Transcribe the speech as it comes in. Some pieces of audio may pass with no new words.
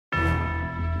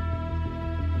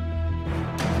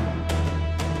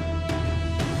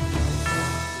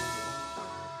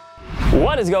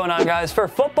What is going on, guys? For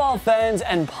football fans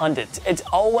and pundits, it's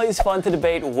always fun to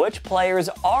debate which players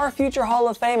are future Hall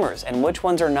of Famers and which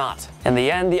ones are not. In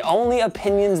the end, the only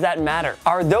opinions that matter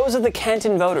are those of the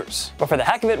Canton voters. But for the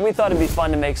heck of it, we thought it'd be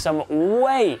fun to make some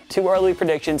way too early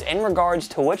predictions in regards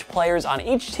to which players on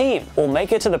each team will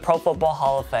make it to the Pro Football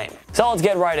Hall of Fame. So let's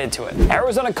get right into it.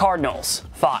 Arizona Cardinals,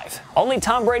 5. Only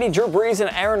Tom Brady, Drew Brees,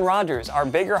 and Aaron Rodgers are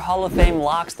bigger Hall of Fame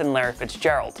locks than Larry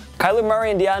Fitzgerald. Kyler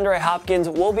Murray and DeAndre Hopkins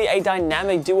will be a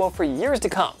dynamic duo for years to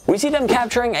come. We see them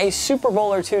capturing a Super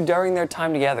Bowl or two during their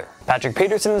time together. Patrick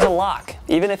Peterson is a lock,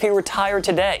 even if he retired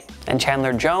today. And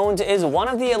Chandler Jones is one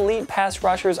of the elite pass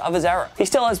rushers of his era. He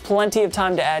still has plenty of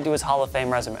time to add to his Hall of Fame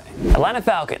resume. Atlanta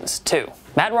Falcons, 2.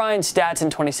 Matt Ryan's stats in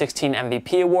 2016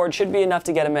 MVP award should be enough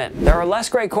to get him in. There are less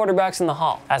great quarterbacks in the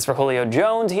Hall. As for Julio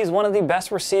Jones, he's one of the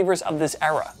best receivers of this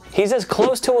era. He's as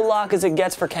close to a lock as it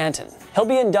gets for Canton. He'll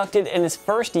be inducted in his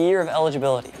first year of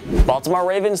eligibility. Baltimore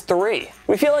Ravens, 3.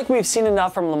 We feel like we've seen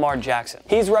enough from Lamar Jackson.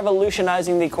 He's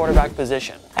revolutionizing the quarterback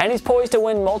position, and he's poised to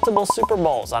win multiple Super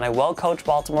Bowls on a well-coached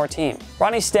Baltimore team.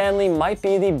 Ronnie Stanley might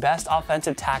be the best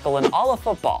offensive tackle in all of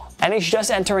football, and he's just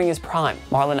entering his prime.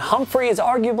 Marlon Humphrey is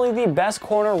arguably the best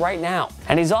corner right now,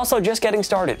 and he's also just getting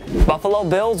started. Buffalo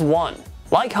Bills, 1.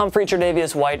 Like Humphrey,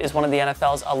 Tre'Davious White is one of the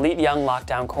NFL's elite young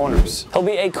lockdown corners. He'll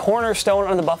be a cornerstone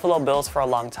on the Buffalo Bills for a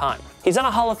long time. He's on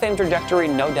a Hall of Fame trajectory,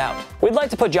 no doubt. We'd like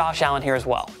to put Josh Allen here as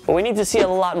well, but we need to see a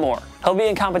lot more. He'll be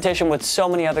in competition with so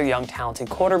many other young talented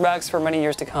quarterbacks for many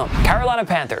years to come. Carolina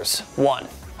Panthers, 1.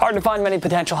 Hard to find many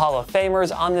potential Hall of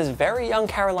Famers on this very young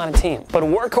Carolina team, but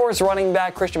workhorse running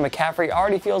back Christian McCaffrey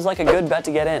already feels like a good bet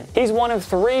to get in. He's one of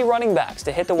 3 running backs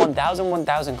to hit the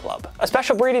 1,000 club. A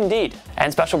special breed indeed,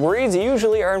 and special breeds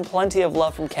usually earn plenty of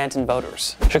love from Canton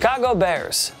voters. Chicago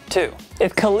Bears, 2.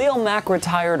 If Khalil Mack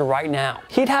retired right now,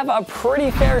 he'd have a pretty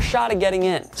fair shot at getting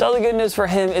in. So the good news for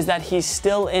him is that he's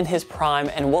still in his prime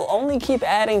and will only keep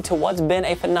adding to what's been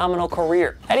a phenomenal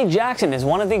career. Eddie Jackson is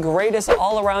one of the greatest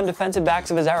all-around defensive backs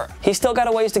of his era. He's still got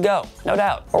a ways to go, no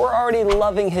doubt, but we're already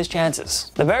loving his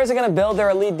chances. The Bears are going to build their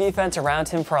elite defense around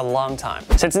him for a long time.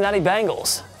 Cincinnati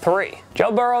Bengals, 3.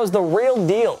 Joe Burrow's the real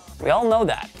deal. We all know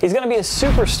that. He's going to be a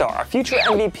superstar, a future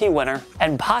MVP winner,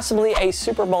 and possibly a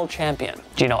Super Bowl champion.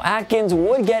 Geno Atkins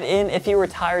would get in if he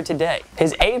retired today.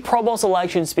 His 8 Pro Bowl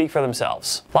selections speak for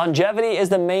themselves. Longevity is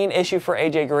the main issue for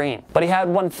AJ Green, but he had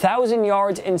 1,000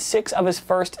 yards in 6 of his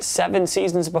first 7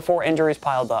 seasons before injuries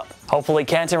piled up. Hopefully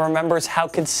Canton remembers how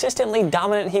consistently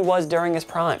dominant he was during his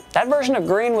prime. That version of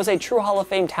Green was a true Hall of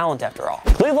Fame talent after all.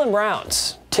 Cleveland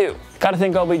Browns, 2. Gotta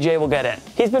think OBJ will get in.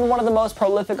 He's been one of the most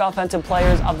prolific offensive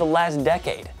players of the last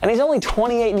decade, and he's only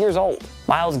 28 years old.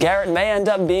 Myles Garrett may end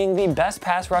up being the best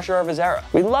pass rusher of his era.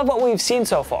 We love what we've seen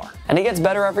so far, and he gets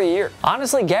better every year.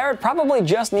 Honestly, Garrett probably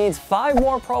just needs 5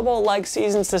 more Pro Bowl-like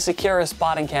seasons to secure a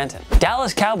spot in Canton.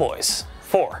 Dallas Cowboys,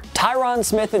 4. Tyron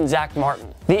Smith and Zach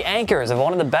Martin, the anchors of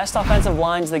one of the best offensive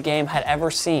lines the game had ever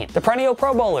seen. The perennial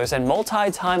Pro Bowlers and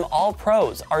multi-time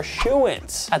All-Pros are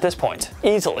shoo-ins at this point,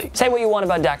 easily. Say what you want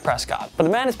about Dak Prescott, but the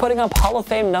man is putting up Hall of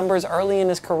Fame numbers early in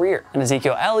his career, and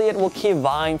Ezekiel Elliott will keep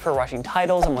vying for rushing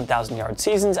titles and 1,000-yard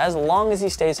seasons as long as he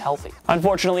stays healthy.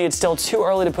 Unfortunately, it's still too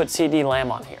early to put CD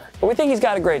Lamb on here, but we think he's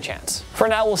got a great chance. For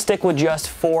now, we'll stick with just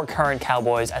 4 current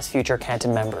Cowboys as future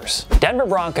Canton members. Denver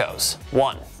Broncos,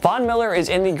 1. Von Miller is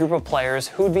in the group of players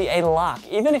who'd be a lock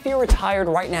even if he retired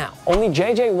right now. Only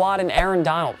JJ Watt and Aaron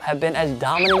Donald have been as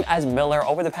dominant as Miller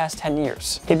over the past 10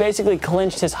 years. He basically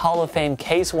clinched his Hall of Fame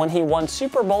case when he won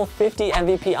Super Bowl 50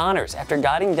 MVP honors after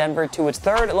guiding Denver to its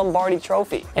 3rd Lombardi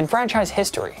trophy in franchise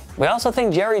history. We also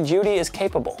think Jerry Jeudy is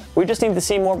capable. We just need to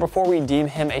see more before we deem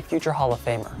him a future Hall of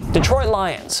Famer. Detroit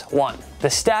Lions, 1. The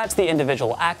stats, the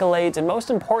individual accolades, and most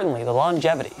importantly, the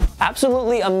longevity.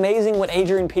 Absolutely amazing what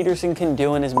Adrian Peterson can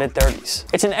do in his mid-30s.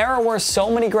 It's an era where so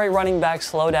many great running backs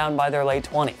slow down by their late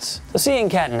 20s. So see you in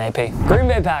Canton, AP. Green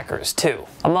Bay Packers, 2.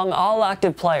 Among all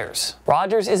active players,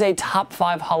 Rodgers is a top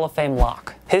 5 Hall of Fame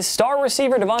lock. His star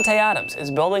receiver Davante Adams is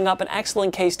building up an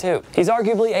excellent case too. He's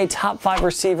arguably a top 5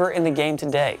 receiver in the game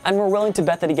today, and we're willing to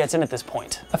bet that he gets in at this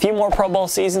point. A few more Pro Bowl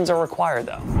seasons are required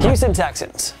though. Houston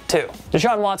Texans, 2.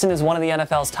 Deshaun Watson is one of the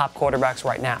NFL's top quarterbacks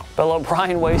right now. Bill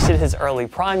O'Brien wasted his early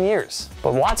prime years,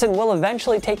 but Watson will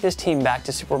eventually take this team back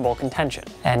to Super Bowl contention.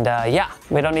 And yeah,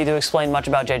 we don't need to explain much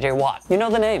about JJ Watt. You know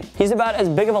the name. He's about as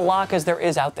big of a lock as there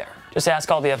is out there. Just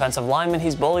ask all the offensive linemen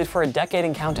he's bullied for a decade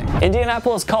and counting.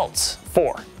 Indianapolis Colts,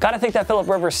 4. Gotta think that Philip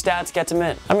Rivers' stats gets him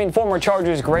in. I mean, former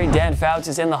Chargers great Dan Fouts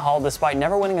is in the Hall despite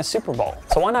never winning a Super Bowl,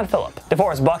 so why not Philip?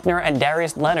 DeForest Buckner and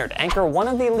Darius Leonard anchor one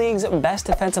of the league's best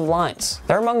defensive lines.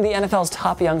 They're among the NFL's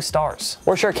top young stars.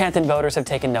 We're sure Canton voters have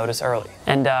taken notice early.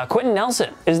 And Quentin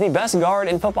Nelson is the best guard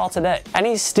in football today, and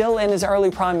he's still in his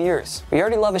early prime years. We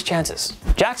already love his chances.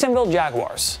 Jacksonville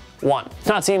Jaguars, 1.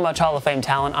 Not seeing much Hall of Fame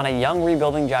talent on a young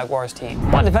rebuilding Jaguars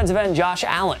team. But defensive end Josh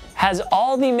Allen has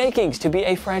all the makings to be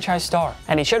a franchise star,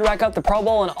 and he should rack up the Pro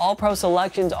Bowl and All-Pro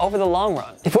selections over the long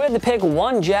run. If we had to pick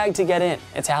one Jag to get in,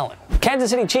 it's Allen.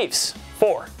 Kansas City Chiefs,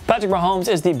 4. Patrick Mahomes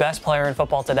is the best player in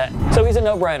football today, so he's a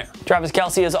no-brainer. Travis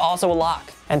Kelce is also a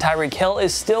lock, and Tyreek Hill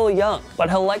is still young, but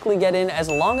he'll likely get in as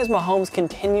long as Mahomes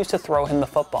continues to throw him the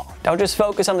football. Don't just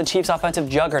focus on the Chiefs' offensive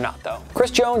juggernaut, though.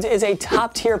 Chris Jones is a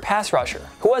top-tier pass rusher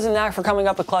who has a knack for coming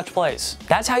up with clutch plays.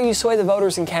 That's how you sway the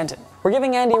voters in Canton. We're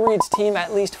giving Andy Reid's team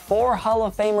at least 4 Hall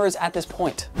of Famers at this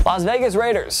point. Las Vegas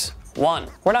Raiders, 1.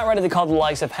 We're not ready to call the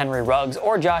likes of Henry Ruggs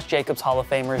or Josh Jacobs Hall of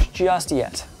Famers just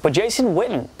yet. But Jason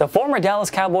Witten, the former Dallas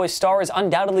Cowboys star, is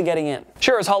undoubtedly getting in.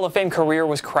 Sure, his Hall of Fame career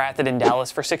was crafted in Dallas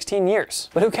for 16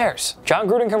 years, but who cares? John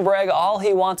Gruden can brag all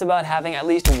he wants about having at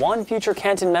least one future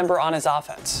Canton member on his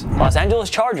offense. Los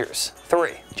Angeles Chargers,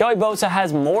 3. Joey Bosa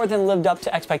has more than lived up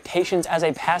to expectations as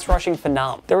a pass-rushing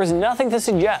phenom. There is nothing to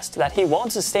suggest that he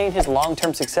won't sustain his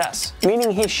long-term success, meaning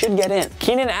he should get in.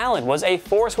 Keenan Allen was a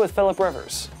force with Philip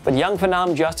Rivers, but young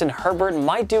phenom Justin Herbert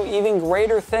might do even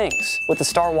greater things with the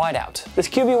star wideout. This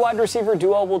QB wide receiver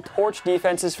duo will torch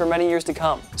defenses for many years to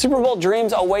come. Super Bowl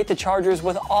dreams await the Chargers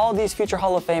with all these future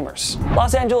Hall of Famers.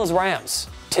 Los Angeles Rams,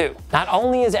 2. Not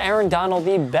only is Aaron Donald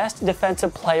the best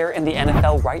defensive player in the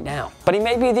NFL right now, but he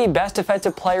may be the best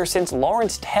defensive player since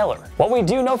Lawrence Taylor. What we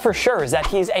do know for sure is that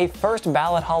he's a first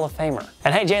ballot Hall of Famer.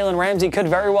 And hey, Jalen Ramsey could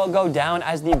very well go down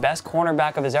as the best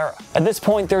cornerback of his era. At this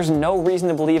point, there's no reason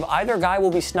to believe either guy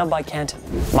will be snubbed by Canton.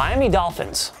 Miami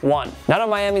Dolphins, 1. None of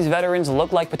Miami's veterans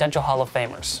look like potential Hall of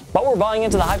Famers, but we're buying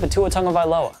into the hype of Tua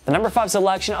Tagovailoa, the number 5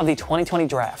 selection of the 2020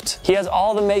 draft. He has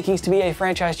all the makings to be a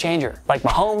franchise changer, like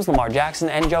Mahomes, Lamar Jackson,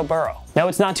 and Joe Burrow. No,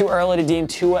 it's not too early to deem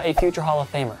Tua a future Hall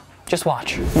of Famer. Just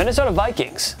watch. Minnesota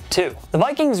Vikings, 2. The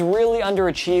Vikings really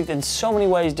underachieved in so many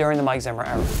ways during the Mike Zimmer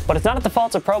era, but it's not at the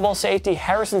fault of Pro Bowl safety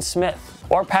Harrison Smith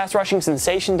or pass rushing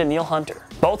sensation Danielle Hunter.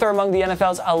 Both are among the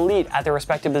NFL's elite at their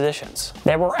respective positions.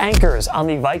 They were anchors on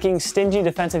the Vikings' stingy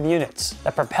defensive units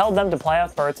that propelled them to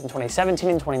playoff berths in 2017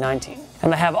 and 2019.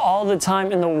 And they have all the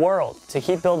time in the world to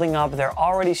keep building up their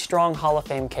already strong Hall of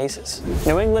Fame cases.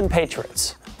 New England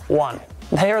Patriots, 1.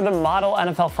 They are the model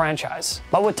NFL franchise,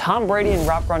 but with Tom Brady and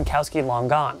Rob Gronkowski long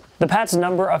gone, the Pats'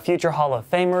 number of future Hall of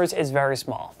Famers is very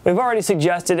small. We've already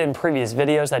suggested in previous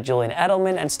videos that Julian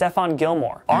Edelman and Stephon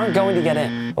Gilmore aren't going to get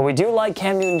in, but we do like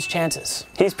Cam Newton's chances.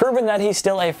 He's proven that he's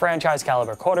still a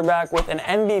franchise-caliber quarterback with an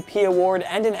MVP award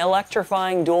and an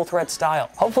electrifying dual-threat style.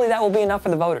 Hopefully that will be enough for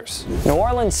the voters. New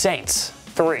Orleans Saints,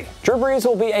 3. Drew Brees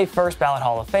will be a first-ballot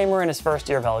Hall of Famer in his first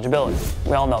year of eligibility.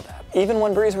 We all know that. Even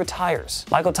when Brees retires,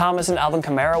 Michael Thomas and Alvin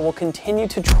Kamara will continue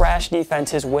to trash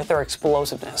defenses with their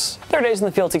explosiveness. Their days in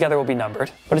the field together will be numbered,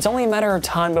 but it's only a matter of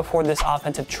time before this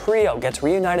offensive trio gets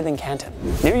reunited in Canton.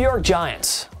 New York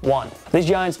Giants, 1. These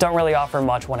Giants don't really offer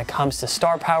much when it comes to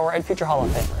star power and future Hall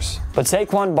of Famers. But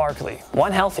Saquon Barkley,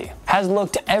 when healthy, has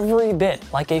looked every bit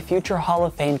like a future Hall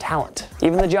of Fame talent.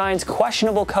 Even the Giants'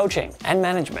 questionable coaching and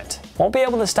management won't be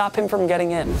able to stop him from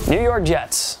getting in. New York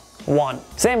Jets, 1.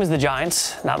 Same as the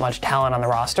Giants, not much talent on the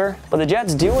roster, but the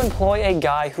Jets do employ a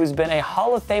guy who's been a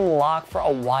Hall of Fame lock for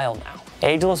a while now.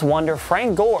 Ageless wonder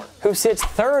Frank Gore, who sits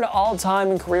 3rd all-time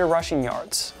in career rushing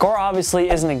yards. Gore obviously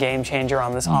isn't a game changer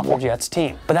on this awful Jets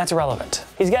team, but that's irrelevant.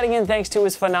 He's getting in thanks to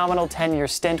his phenomenal 10-year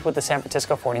stint with the San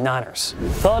Francisco 49ers.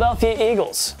 Philadelphia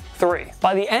Eagles, 3.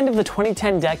 By the end of the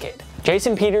 2010 decade,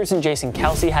 Jason Peters and Jason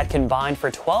Kelce had combined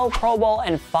for 12 Pro Bowl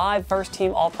and 5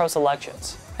 first-team All-Pro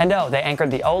selections. And oh, they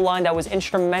anchored the O-line that was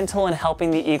instrumental in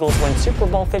helping the Eagles win Super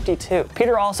Bowl 52.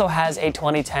 Peter also has a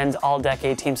 2010s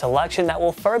All-Decade Team selection that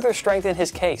will further strengthen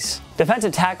his case.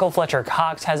 Defensive tackle Fletcher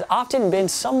Cox has often been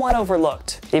somewhat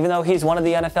overlooked, even though he's one of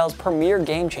the NFL's premier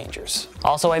game changers.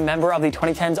 Also a member of the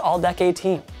 2010s All-Decade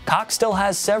Team, Cox still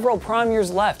has several prime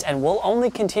years left and will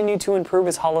only continue to improve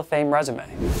his Hall of Fame resume.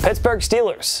 Pittsburgh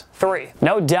Steelers, 3.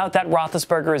 No doubt that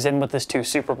Roethlisberger is in with his 2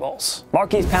 Super Bowls.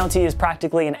 Marquise Pouncey is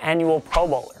practically an annual Pro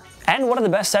Bowler, and one of the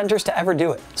best centers to ever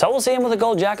do it. So we'll see him with a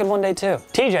gold jacket one day too.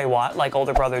 TJ Watt, like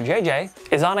older brother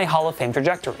JJ, is on a Hall of Fame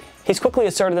trajectory. He's quickly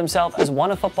asserted himself as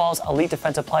one of football's elite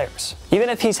defensive players. Even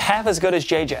if he's half as good as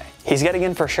JJ, he's getting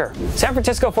in for sure. San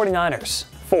Francisco 49ers,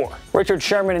 4. Richard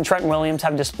Sherman and Trent Williams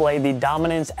have displayed the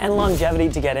dominance and longevity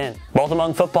to get in, both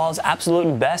among football's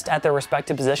absolute best at their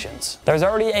respective positions. There's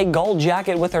already a gold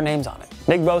jacket with their names on it.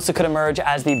 Nick Bosa could emerge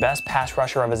as the best pass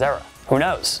rusher of his era. Who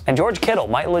knows? And George Kittle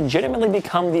might legitimately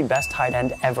become the best tight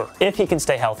end ever, if he can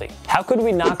stay healthy. How could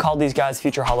we not call these guys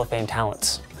future Hall of Fame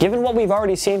talents, given what we've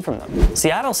already seen from them?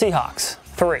 Seattle Seahawks,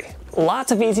 3.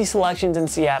 Lots of easy selections in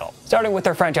Seattle, starting with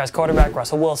their franchise quarterback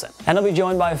Russell Wilson, and they'll be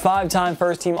joined by 5-time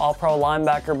first-team All-Pro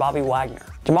linebacker Bobby Wagner.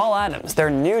 Jamal Adams, their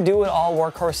new do-it-all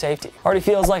workhorse safety, already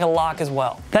feels like a lock as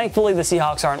well. Thankfully, the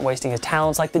Seahawks aren't wasting his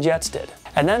talents like the Jets did.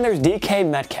 And then there's DK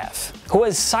Metcalf, who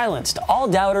has silenced all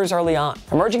doubters early on,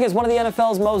 emerging as one of the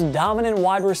NFL's most dominant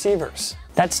wide receivers.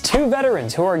 That's 2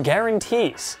 veterans who are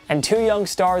guarantees, and 2 young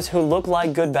stars who look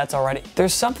like good bets already.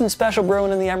 There's something special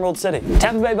brewing in the Emerald City.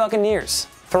 Tampa Bay Buccaneers,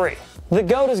 3. The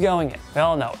GOAT is going in. We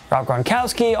all know it. Rob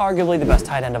Gronkowski, arguably the best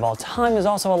tight end of all time, is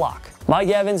also a lock. Mike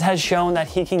Evans has shown that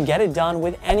he can get it done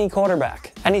with any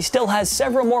quarterback, and he still has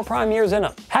several more prime years in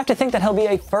him. Have to think that he'll be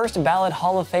a first ballot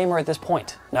Hall of Famer at this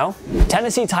point, no?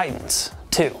 Tennessee Titans,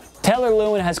 2. Taylor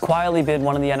Lewin has quietly been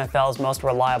one of the NFL's most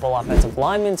reliable offensive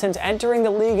linemen since entering the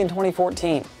league in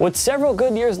 2014, with several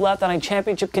good years left on a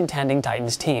championship-contending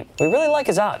Titans team. We really like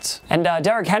his odds. And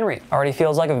Derrick Henry already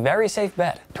feels like a very safe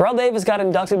bet. Terrell Davis got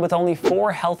inducted with only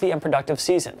 4 healthy and productive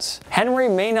seasons. Henry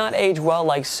may not age well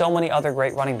like so many other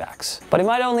great running backs, but he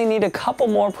might only need a couple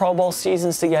more Pro Bowl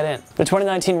seasons to get in. The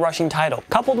 2019 rushing title,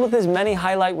 coupled with his many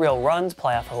highlight reel runs,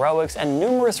 playoff heroics, and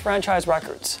numerous franchise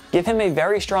records, give him a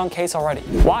very strong case already.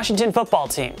 Washington football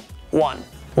team, 1.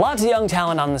 Lots of young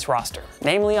talent on this roster,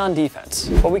 namely on defense,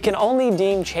 but we can only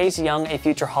deem Chase Young a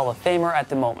future Hall of Famer at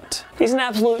the moment. He's an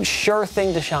absolute sure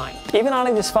thing to shine, even on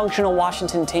a dysfunctional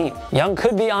Washington team. Young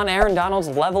could be on Aaron Donald's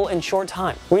level in short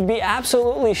time. We'd be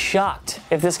absolutely shocked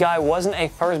if this guy wasn't a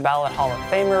first ballot Hall of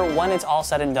Famer when it's all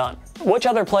said and done. Which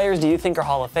other players do you think are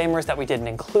Hall of Famers that we didn't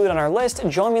include on our list?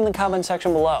 Join me in the comment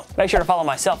section below. Make sure to follow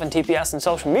myself and TPS on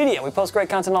social media. We post great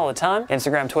content all the time.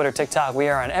 Instagram, Twitter, TikTok, we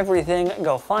are on everything.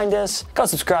 Go find us. Go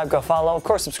subscribe, go follow. Of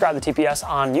course, subscribe to TPS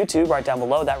on YouTube right down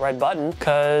below that red button,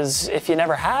 because if you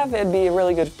never have, it'd be a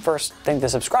really good first thing to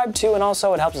subscribe to, and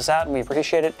also it helps us out and we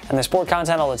appreciate it. And there's sport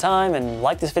content all the time, and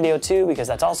like this video too, because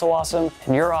that's also awesome,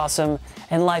 and you're awesome,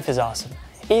 and life is awesome,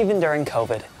 even during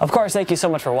COVID. Of course, thank you so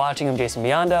much for watching. I'm Jason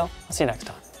Biondo. I'll see you next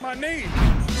time. My knee.